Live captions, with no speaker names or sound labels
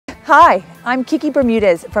Hi, I'm Kiki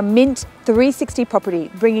Bermudez from Mint360property,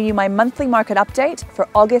 bringing you my monthly market update for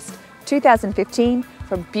August 2015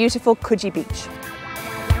 from beautiful Coogee Beach.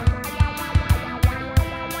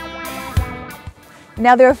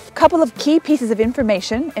 Now, there are a couple of key pieces of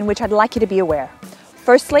information in which I'd like you to be aware.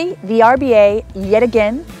 Firstly, the RBA, yet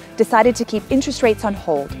again, decided to keep interest rates on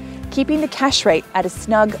hold, keeping the cash rate at a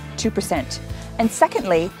snug 2%. And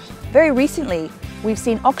secondly, very recently, we've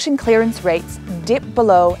seen auction clearance rates dip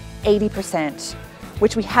below 80%,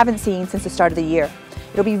 which we haven't seen since the start of the year.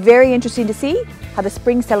 It'll be very interesting to see how the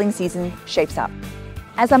spring selling season shapes up.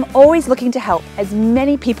 As I'm always looking to help as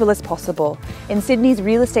many people as possible in Sydney's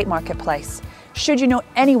real estate marketplace, should you know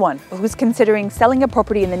anyone who's considering selling a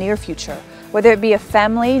property in the near future, whether it be a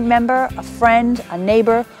family member, a friend, a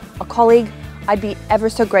neighbor, a colleague, I'd be ever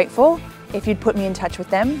so grateful if you'd put me in touch with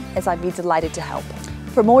them, as I'd be delighted to help.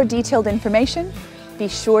 For more detailed information, be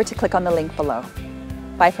sure to click on the link below.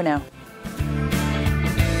 Bye for now.